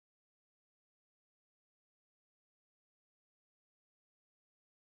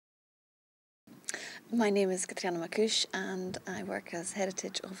My name is Catriona MacCuish and I work as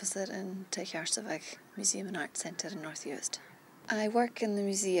Heritage Officer in Catriona Museum and Art Centre in North Uist. I work in the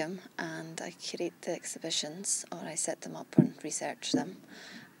museum and I curate the exhibitions, or I set them up and research them.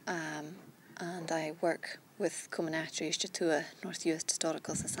 And I work with Catriona Catriona North Uist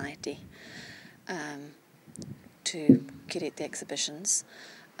Historical Society to curate the exhibitions.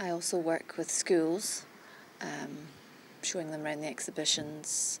 I also work with schools, showing them around the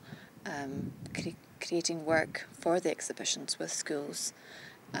exhibitions, creating work for the exhibitions with schools,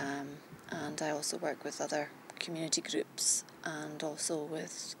 and I also work with other community groups and also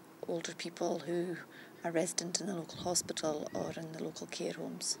with older people who are resident in the local hospital or in the local care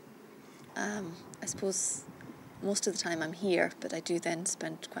homes. I suppose most of the time I'm here, but I do then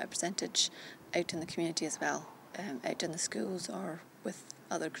spend quite a percentage out in the community as well, out in the schools or with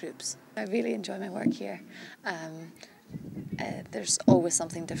other groups. I really enjoy my work here. There's always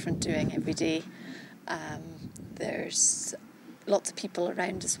something different doing every day. There's lots of people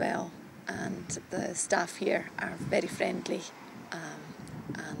around as well, and the staff here are very friendly,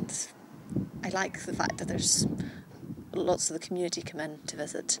 and I like the fact that there's lots of the community come in to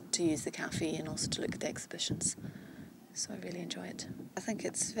visit, to use the cafe and also to look at the exhibitions. So I really enjoy it. I think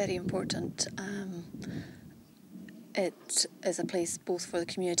it's very important. It is a place both for the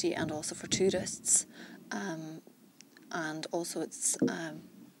community and also for tourists, and also it's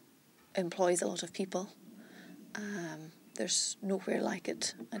employs a lot of people. There's nowhere like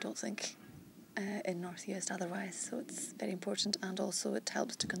it, I don't think, in North Uist otherwise, so it's very important, and also it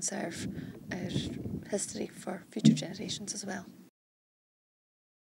helps to conserve our history for future generations as well.